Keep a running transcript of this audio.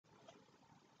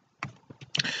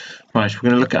Right, we're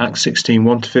going to look at Acts 16,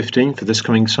 1 to 15 for this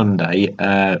coming Sunday.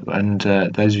 And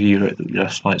those of you who are at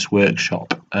last night's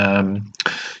workshop,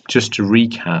 just to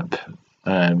recap,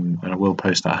 and I will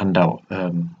post that handout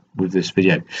with this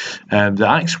video. The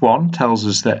Acts 1 tells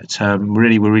us that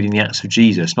really we're reading the Acts of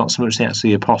Jesus, not so much the Acts of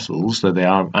the Apostles, though they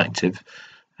are active,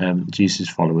 Jesus'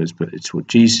 followers, but it's what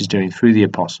Jesus is doing through the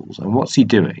Apostles. And what's he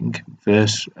doing?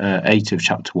 Verse 8 of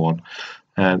chapter 1,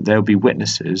 they'll be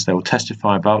witnesses, they'll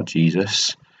testify about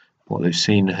Jesus, what they've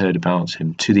seen and heard about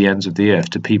him, to the ends of the earth,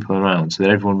 to people around, so that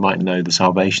everyone might know the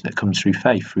salvation that comes through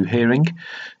faith, through hearing.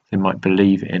 They might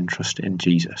believe and trust in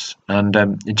Jesus. And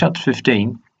in chapter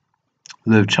 15,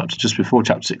 the chapter just before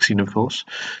chapter 16, of course,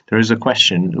 there is a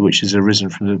question which has arisen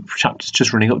from the chapters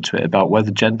just running up to it about whether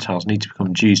Gentiles need to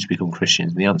become Jews to become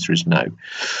Christians, and the answer is no.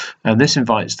 And this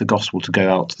invites the gospel to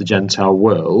go out to the Gentile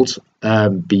world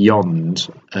beyond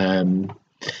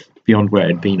where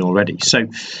it had been already. So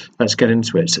let's get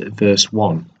into it. Verse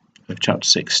 1 of chapter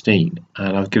 16,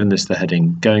 and I've given this the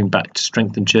heading, going back to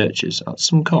strengthen churches at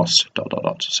some cost, ...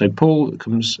 So Paul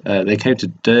comes, they came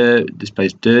to this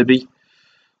place Derbe,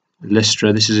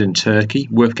 Lystra. This is in Turkey.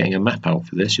 Worth getting a map out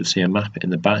for this. You'll see a map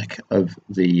in the back of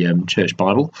the church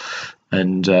Bible,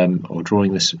 and or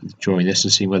drawing this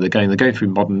and seeing where they're going. They're going through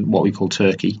modern, what we call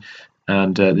Turkey.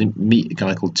 And they meet a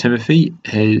guy called Timothy.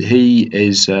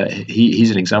 He's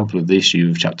an example of the issue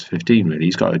of chapter 15, really.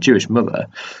 He's got a Jewish mother,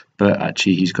 but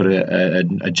actually he's got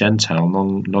a Gentile,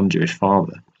 non-Jewish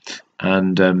father.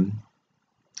 And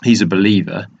he's a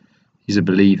believer. He's a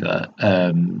believer,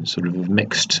 sort of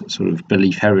mixed sort of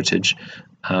belief heritage.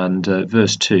 And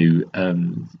verse 2,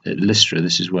 at Lystra,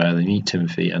 this is where they meet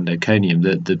Timothy, and Iconium,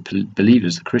 the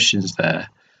believers, the Christians there,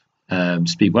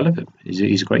 speak well of him.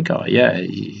 He's a great guy. Yeah,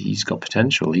 he's got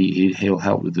potential. He'll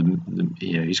help with the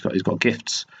he's got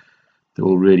gifts that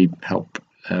will really help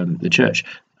the church.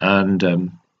 And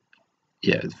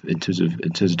in terms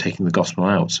of taking the gospel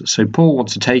out. So Paul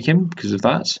wants to take him because of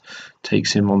that.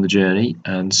 Takes him on the journey,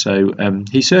 and so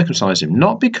he circumcised him,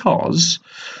 not because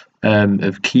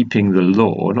of keeping the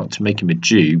law, not to make him a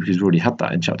Jew, because we've already had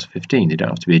that in chapter 15. They don't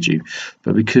have to be a Jew,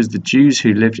 but because the Jews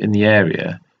who lived in the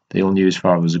area, they all knew his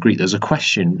father was a Greek. There's a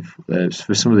question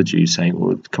for some of the Jews saying,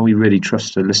 well, can we really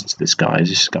trust to listen to this guy? Is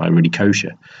this guy really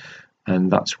kosher?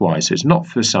 And that's why. So it's not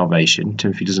for salvation.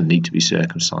 Timothy doesn't need to be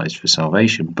circumcised for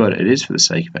salvation, but it is for the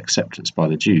sake of acceptance by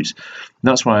the Jews. And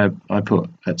that's why I put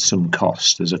at some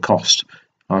cost. There's a cost.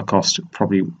 Our cost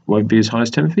probably won't be as high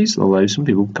as Timothy's, although some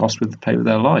people pay with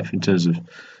their life in terms of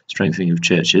strengthening of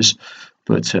churches.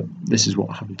 But this is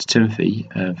what happened to Timothy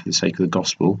for the sake of the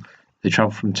gospel. They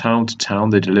travel from town to town.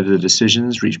 They deliver the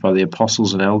decisions reached by the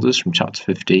apostles and elders from chapter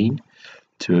 15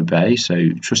 to obey. So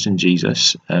trust in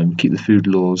Jesus, keep the food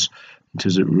laws in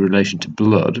terms of relation to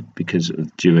blood because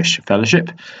of Jewish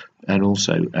fellowship, and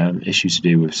also issues to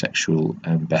do with sexual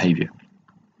behaviour,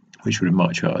 which would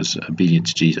mark you out as obedient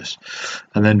to Jesus.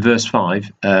 And then verse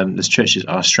 5, the churches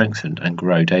are strengthened and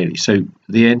grow daily. So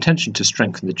the intention to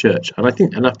strengthen the church, and I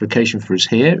think an application for us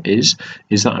here is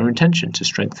that our intention to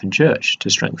strengthen church, to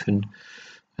strengthen,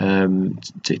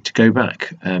 to go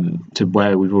back to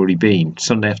where we've already been,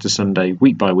 Sunday after Sunday,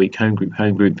 week by week, home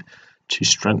group, to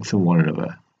strengthen one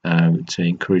another, to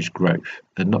encourage growth,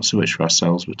 and not so much for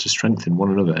ourselves, but to strengthen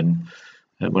one another. And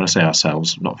when I say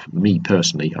ourselves, not for me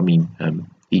personally, I mean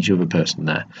each other person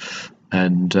there.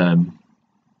 And there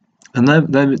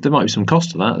might be some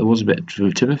cost to that. There was a bit for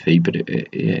Timothy, but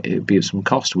it would be at some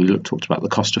cost. We talked about the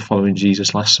cost of following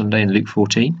Jesus last Sunday in Luke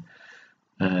 14.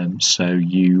 So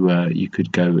you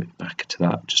could go back to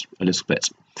that just a little bit.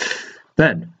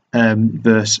 Then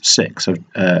verse 6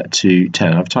 to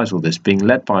 10, I've titled this, Being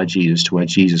Led by Jesus to Where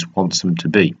Jesus Wants Them to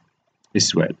Be. This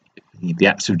is where the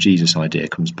Acts of Jesus idea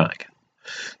comes back.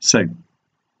 So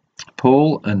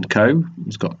Paul and co,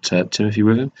 he's got Timothy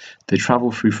with him, they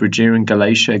travel through Phrygia and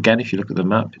Galatia. Again, if you look at the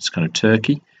map, it's kind of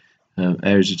Turkey,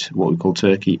 areas of what we call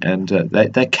Turkey, and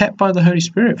they're kept by the Holy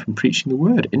Spirit from preaching the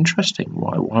word. Interesting.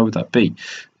 Why would that be?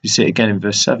 You see it again in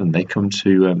verse 7. They come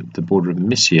to the border of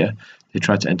Mysia. They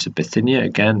try to enter Bithynia.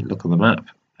 Again, look on the map.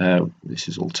 This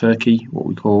is all Turkey, what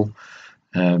we call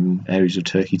areas of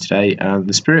Turkey today, and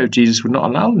the Spirit of Jesus would not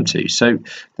allow them to. So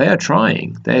they are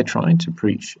trying to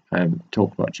preach,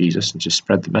 talk about Jesus and just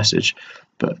spread the message,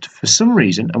 but for some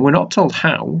reason, and we're not told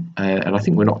how, and I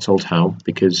think we're not told how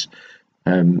because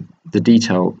the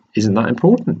detail isn't that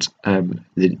important.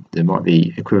 There might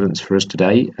be equivalents for us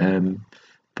today,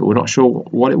 but we're not sure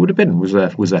what it would have been. Was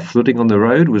there flooding on the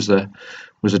road? Was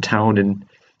a town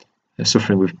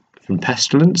suffering from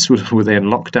pestilence? Were they in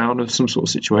lockdown of some sort of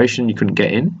situation? You couldn't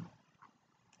get in.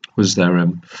 Was there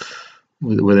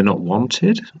were they not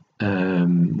wanted?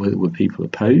 Were people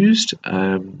opposed?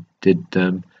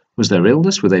 Was there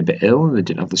illness? Were they a bit ill and they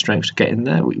didn't have the strength to get in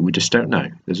there? We just don't know.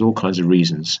 There's all kinds of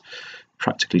reasons,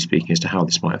 practically speaking, as to how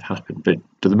this might have happened. But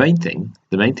the main thing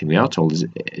we are told is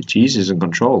Jesus is in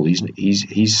control.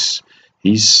 He's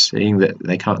seeing that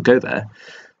they can't go there.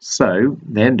 So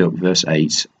they end up, verse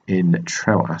 8, in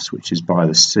Troas, which is by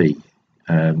the sea,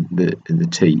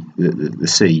 the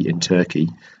sea in Turkey,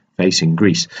 facing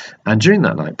Greece. And during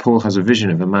that night, Paul has a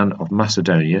vision of a man of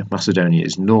Macedonia. Macedonia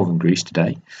is northern Greece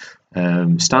today,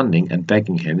 standing and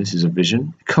begging him. This is a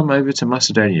vision. Come over to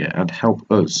Macedonia and help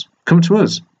us. Come to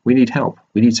us. We need help.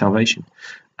 We need salvation.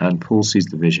 And Paul sees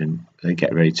the vision. They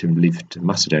get ready to leave to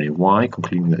Macedonia. Why?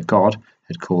 Concluding that God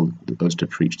had called us to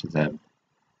preach to them,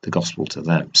 the gospel to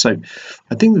them. So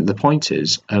I think that the point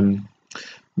is,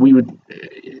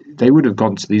 they would have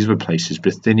gone to these other places: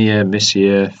 Bithynia,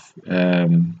 Mysia,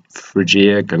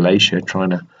 Phrygia, Galatia, trying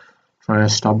to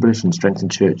establish and strengthen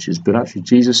churches. But actually,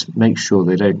 Jesus makes sure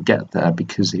they don't get there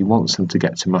because he wants them to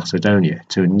get to Macedonia,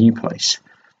 to a new place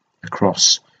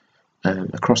across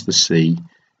the sea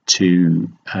to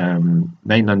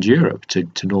mainland Europe, to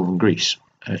northern Greece,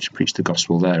 to preach the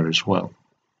gospel there as well.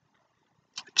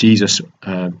 Jesus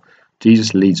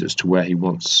leads us to where he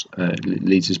wants,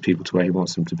 leads his people to where he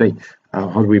wants them to be.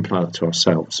 How do we apply that to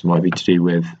ourselves? It might be to do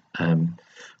with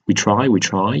we try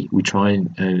and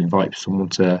invite someone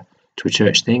to a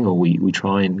church thing, or we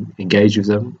try and engage with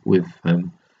them with the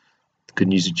good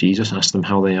news of Jesus, ask them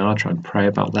how they are, try and pray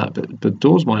about that. But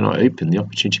doors might not open, the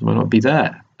opportunity might not be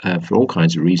there for all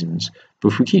kinds of reasons.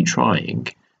 But if we keep trying,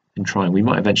 we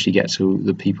might eventually get to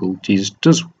the people Jesus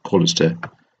does call us to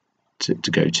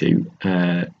go to.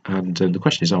 And the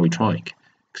question is, are we trying?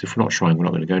 Because if we're not trying, we're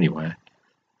not going to go anywhere.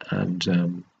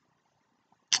 And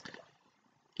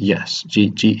yes,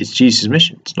 it's Jesus'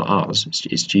 mission. It's not ours.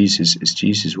 It's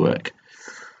Jesus' work.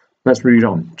 Let's read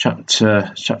on.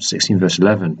 Chapter 16, verse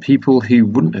 11. People who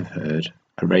wouldn't have heard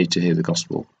are ready to hear the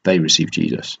gospel. They receive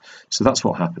Jesus. So that's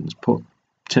what happens.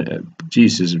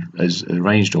 Jesus has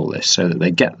arranged all this so that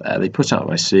they get there. They put out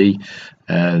by sea.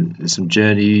 There's some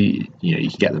journey. You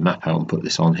can get the map out and put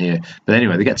this on here. But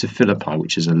anyway, they get to Philippi,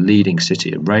 which is a leading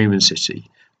city, a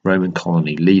Roman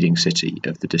colony, leading city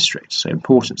of the district. So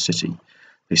important city.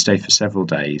 They stay for several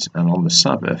days, and on the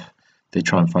Sabbath, they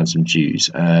try and find some Jews,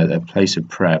 a place of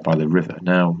prayer by the river.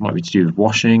 Now, it might be to do with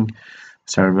washing,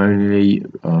 ceremonially,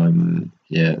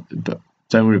 but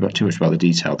don't worry about too much about the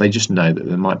detail. They just know that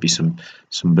there might be some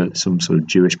sort of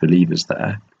Jewish believers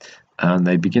there, and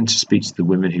they begin to speak to the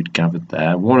women who'd gathered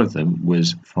there. One of them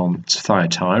was from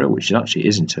Thyatira, which actually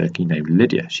is in Turkey, named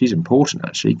Lydia. She's important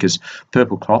actually because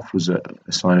purple cloth was a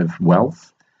sign of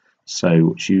wealth,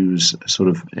 so she was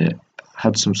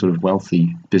had some sort of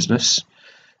wealthy business.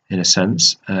 In a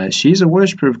sense, she's a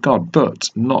worshipper of God, but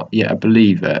not yet a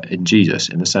believer in Jesus,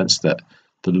 in the sense that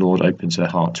the Lord opens her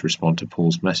heart to respond to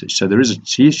Paul's message. So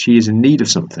she is in need of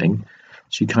something.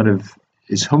 She kind of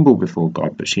is humble before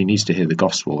God, but she needs to hear the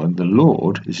gospel. And the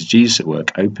Lord, this is Jesus at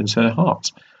work, opens her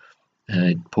heart.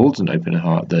 Paul doesn't open her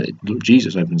heart;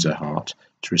 Jesus opens her heart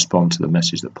to respond to the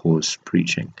message that Paul is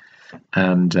preaching.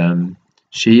 And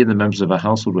she and the members of her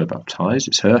household were baptized.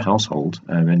 It's her household,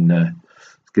 and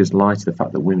gives light to the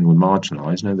fact that women were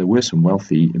marginalised. Now, there were some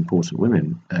wealthy, important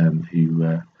women who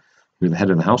were the head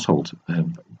of the household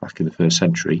back in the first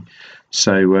century.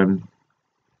 So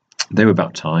they were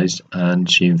baptised, and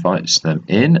she invites them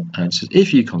in and says,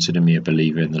 if you consider me a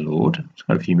believer in the Lord, there's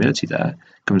quite a humility there,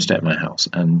 come and stay at my house.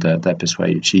 And they're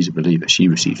persuaded she's a believer. She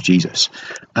receives Jesus.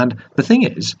 And the thing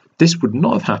is, this would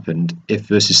not have happened if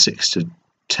verses 6 to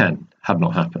 10 had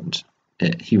not happened,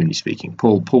 humanly speaking.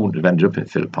 Paul wouldn't have ended up in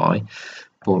Philippi,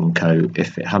 Paul and co,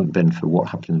 if it hadn't been for what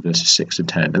happened in verses 6 and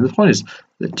 10. And the point is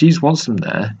that Jesus wants them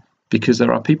there because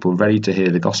there are people ready to hear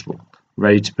the gospel,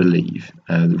 ready to believe,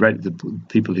 the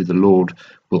people who the Lord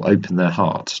will open their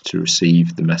heart to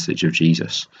receive the message of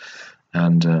Jesus.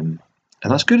 And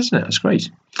that's good, isn't it? That's great.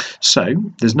 So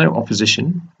there's no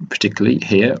opposition particularly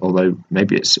here, although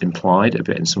maybe it's implied a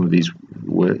bit in some of these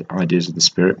ideas of the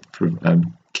Spirit,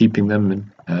 from keeping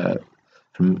them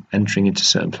from entering into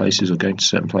certain places or going to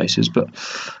certain places. But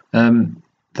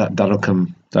that'll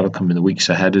come in the weeks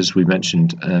ahead, as we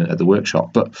mentioned at the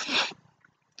workshop. But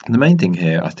the main thing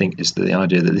here, I think, is the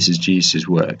idea that this is Jesus'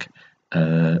 work,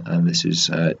 and this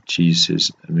is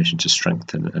Jesus' mission to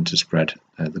strengthen and to spread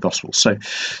the gospel. So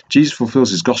Jesus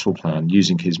fulfills his gospel plan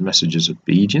using his messages of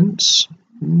obedience.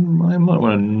 I might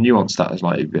want to nuance that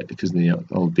slightly a bit, because of the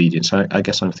obedience. I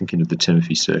guess I'm thinking of the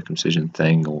Timothy circumcision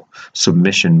thing, or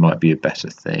submission might be a better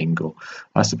thing. Or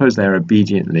I suppose they're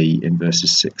obediently, in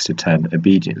verses 6 to 10,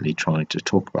 obediently trying to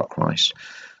talk about Christ.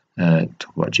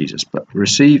 talk about Jesus, but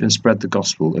receive and spread the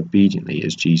gospel obediently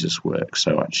as Jesus works.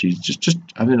 So actually,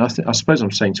 I suppose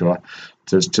I'm saying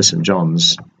to St.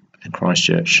 John's in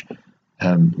Christchurch,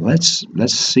 let's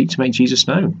seek to make Jesus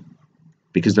known,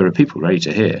 because there are people ready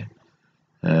to hear,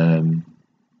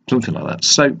 something like that.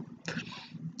 So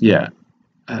yeah,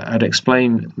 I'd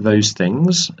explain those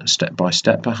things step by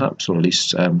step, perhaps, or at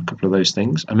least a couple of those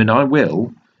things. I mean, I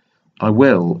will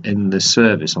in the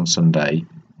service on Sunday.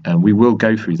 We will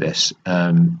go through this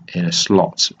in a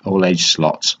slot, all age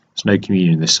slot. There's no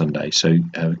communion this Sunday, so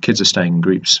kids are staying in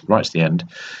groups right to the end,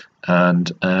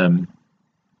 and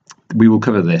we will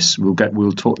cover this. We'll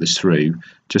talk this through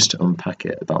just to unpack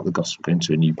it about the gospel going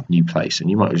to a new place, and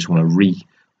you might just want to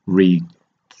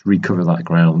recover that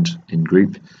ground in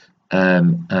group,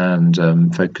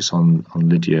 and focus on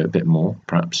Lydia a bit more,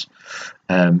 perhaps.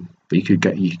 But you could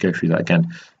go through that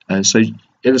again, and so.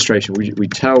 Illustration, we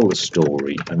tell the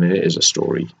story. I mean, it is a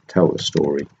story. Tell the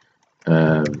story.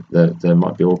 There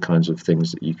might be all kinds of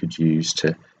things that you could use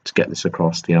to get this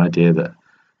across. The idea that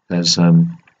there's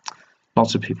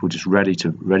lots of people just ready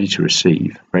to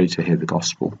receive, ready to hear the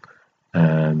gospel.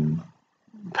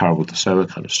 Parable of the sower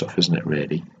kind of stuff, isn't it?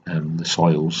 Really, the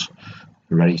soils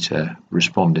ready to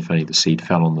respond if any of the seed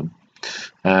fell on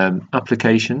them.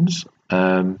 Applications.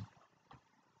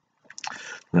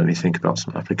 Let me think about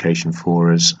some application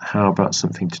for us. How about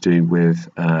something to do with,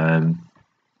 the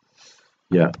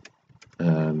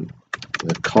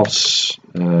costs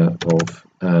of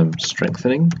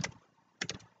strengthening?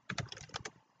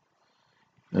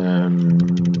 How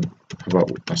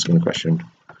about asking the question,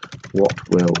 what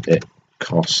will it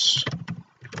cost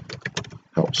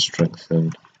help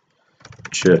strengthen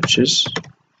churches?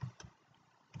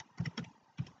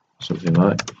 Something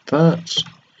like that.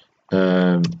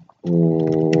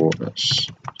 Or let's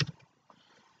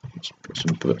put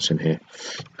some bullets in here.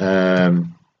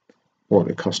 What would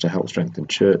it cost to help strengthen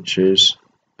churches?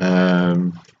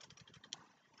 How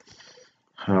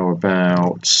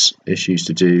about issues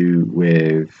to do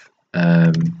with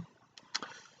how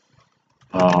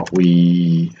are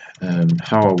we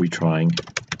trying? A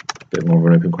bit more of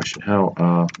an open question. How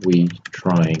are we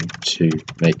trying to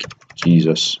make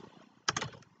Jesus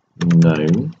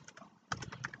known?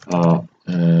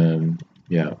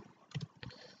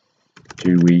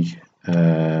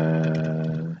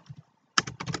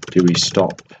 Do we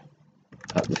stop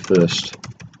at the first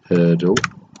hurdle,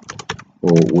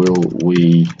 or will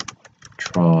we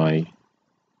try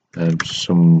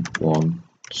somewhere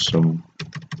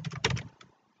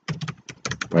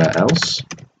else?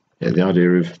 Yeah, the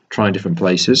idea of trying different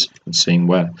places and seeing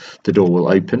where the door will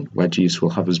open, where Jesus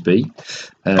will have us be.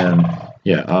 Are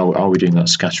we doing that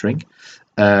scattering?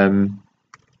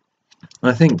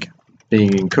 I think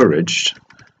being encouraged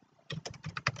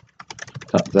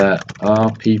that there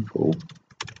are people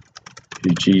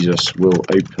who Jesus will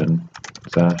open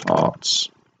their hearts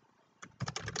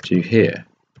to hear.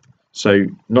 So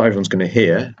not everyone's going to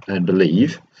hear and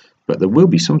believe, but there will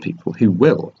be some people who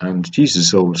will, and Jesus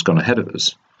has always gone ahead of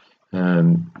us.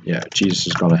 Jesus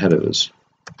has gone ahead of us.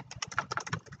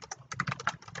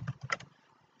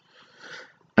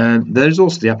 And there's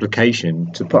also the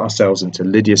application to put ourselves into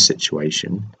Lydia's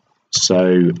situation.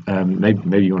 So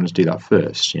maybe you want to do that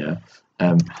first.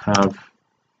 Have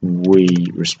we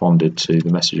responded to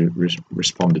the message of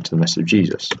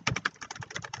Jesus?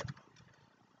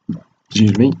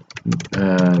 Excuse me.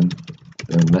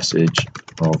 The message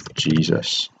of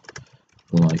Jesus,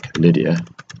 like Lydia.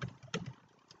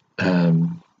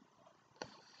 And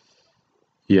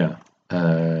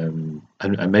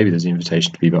maybe there's an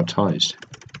invitation to be baptized.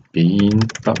 Been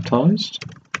baptized?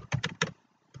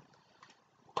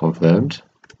 Confirmed?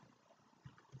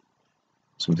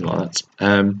 Something like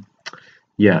that.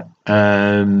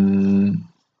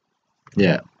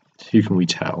 Who can we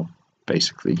tell,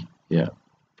 basically?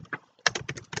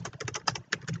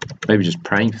 Maybe just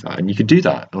praying for that, and you could do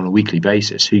that on a weekly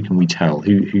basis. Who can we tell?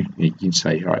 Who you'd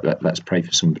say, all right, let's pray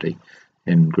for somebody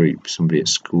in group, somebody at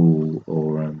school,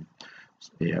 or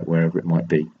wherever it might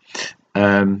be.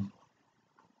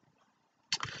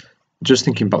 Just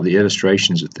thinking about the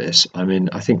illustrations of this, I mean,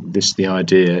 I think the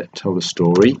idea, tell the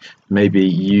story, maybe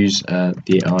use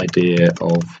the idea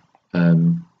of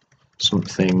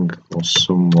something or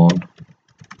someone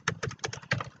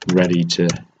ready to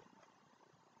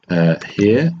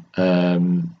hear. I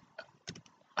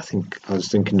think I was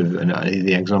thinking of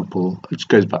the example, which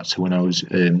goes back to when I was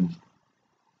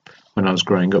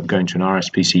growing up, going to an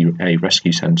RSPCA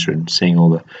rescue centre and seeing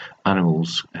all the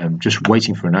animals just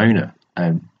waiting for an owner.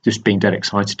 Just being dead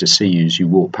excited to see you as you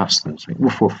walk past them, saying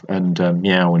woof woof and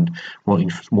meow, and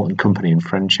wanting company and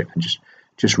friendship, and just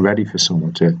just ready for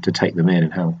someone to take them in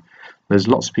and help. There's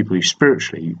lots of people who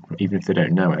spiritually, even if they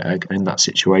don't know it, are in that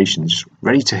situation, just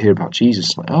ready to hear about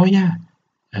Jesus. Like, oh yeah,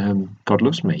 God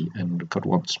loves me and God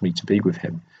wants me to be with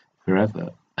him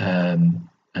forever, and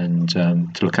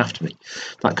to look after me.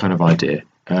 That kind of idea.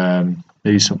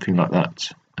 Maybe something like that.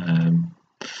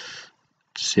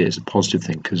 To see it as a positive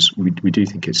thing, because we do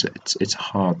think it's a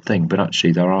hard thing, but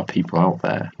actually there are people out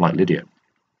there like Lydia.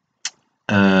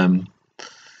 I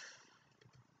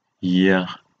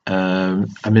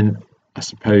mean, I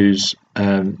suppose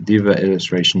the other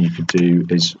illustration you could do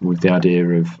is with the idea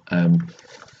of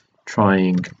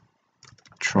trying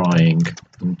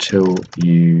until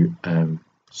you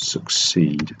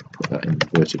succeed. Put that in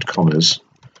inverted commas.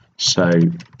 So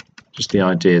just the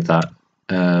idea that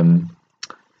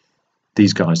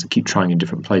these guys, they keep trying in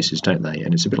different places, don't they?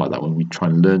 And it's a bit like that when we try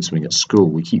and learn something at school.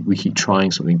 We keep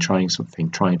trying something, trying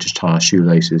to tie our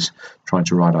shoelaces, trying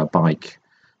to ride our bike,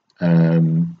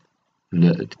 getting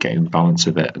the balance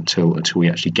of it until we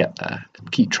actually get there. And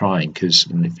keep trying, because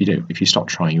if you stop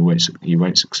trying, you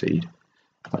won't succeed.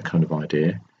 That kind of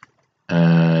idea.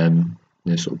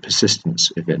 Sort of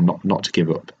persistence of it, not to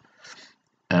give up.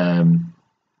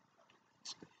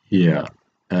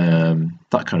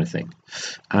 That kind of thing.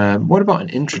 What about an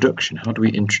introduction? How do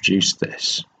we introduce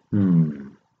this?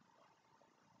 You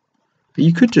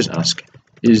could just ask,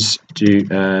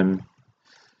 something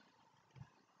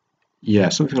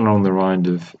along the line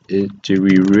of, do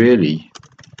we really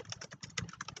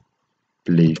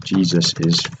believe Jesus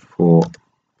is for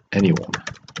anyone?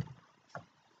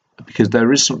 Because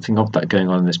there is something of that going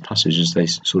on in this passage, as they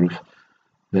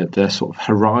their sort of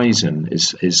horizon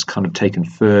is kind of taken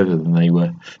further than they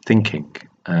were thinking.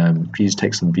 Jesus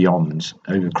takes them beyond,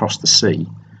 over across the sea,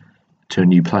 to a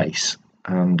new place.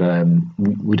 And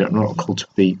we're not called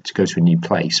to go to a new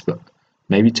place, but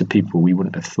maybe to people we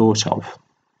wouldn't have thought of.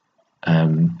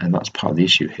 And that's part of the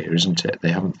issue here, isn't it?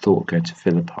 They haven't thought of going to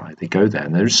Philippi. They go there,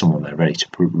 and there is someone there ready to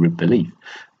believe.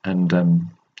 And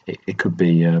it could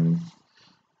be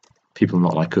people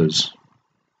not like us.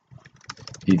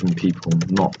 Even people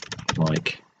not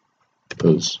like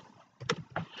us.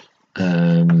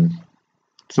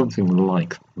 Something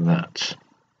like that.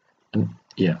 And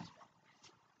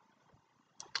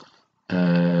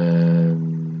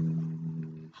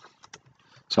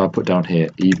so I'll put down here,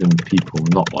 even people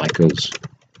not like us.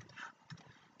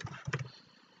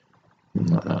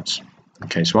 Like that.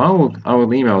 Okay, so I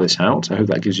will email this out. I hope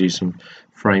that gives you some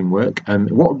framework.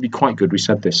 What would be quite good, we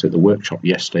said this at the workshop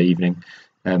yesterday evening,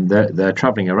 they're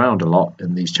travelling around a lot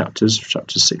in these chapters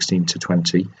 16 to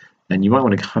 20, and you might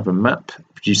want to have a map,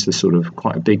 produce this sort of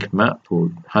quite a big map,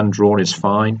 or hand drawn is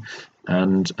fine,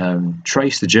 and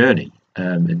trace the journey,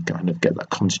 and kind of get that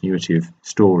continuity of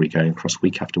story going across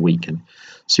week after week, and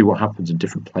see what happens in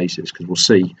different places, because we'll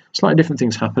see slightly different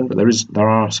things happen, but there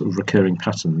are sort of recurring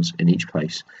patterns in each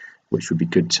place, which would be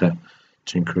good to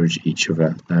encourage each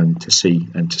other to see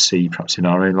perhaps in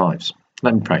our own lives.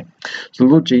 Let me pray. So,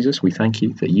 Lord Jesus, we thank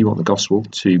you that you want the gospel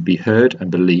to be heard and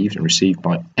believed and received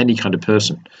by any kind of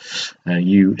person.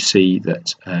 You see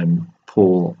that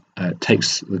Paul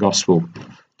takes the gospel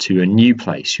to a new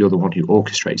place. You're the one who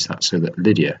orchestrates that so that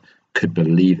Lydia could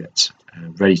believe it,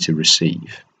 ready to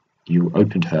receive. You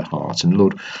opened her heart, and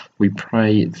Lord, we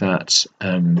pray that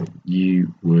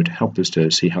you would help us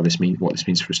to see what this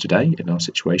means for us today in our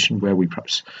situation, where we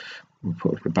perhaps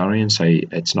put up a barrier and say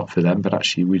it's not for them, but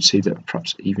actually we'd see that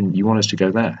perhaps even you want us to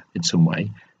go there in some way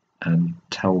and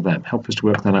tell them. Help us to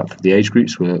work that out for the age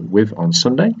groups we're with on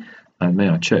Sunday, and may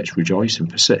our church rejoice and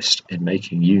persist in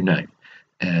making you known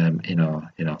in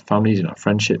our families, in our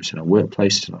friendships, in our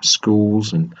workplaces, in our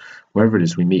schools, and wherever it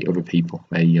is we meet other people.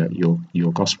 May your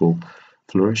gospel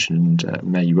flourish, and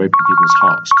may you open people's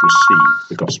hearts to receive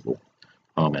the gospel.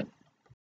 Amen.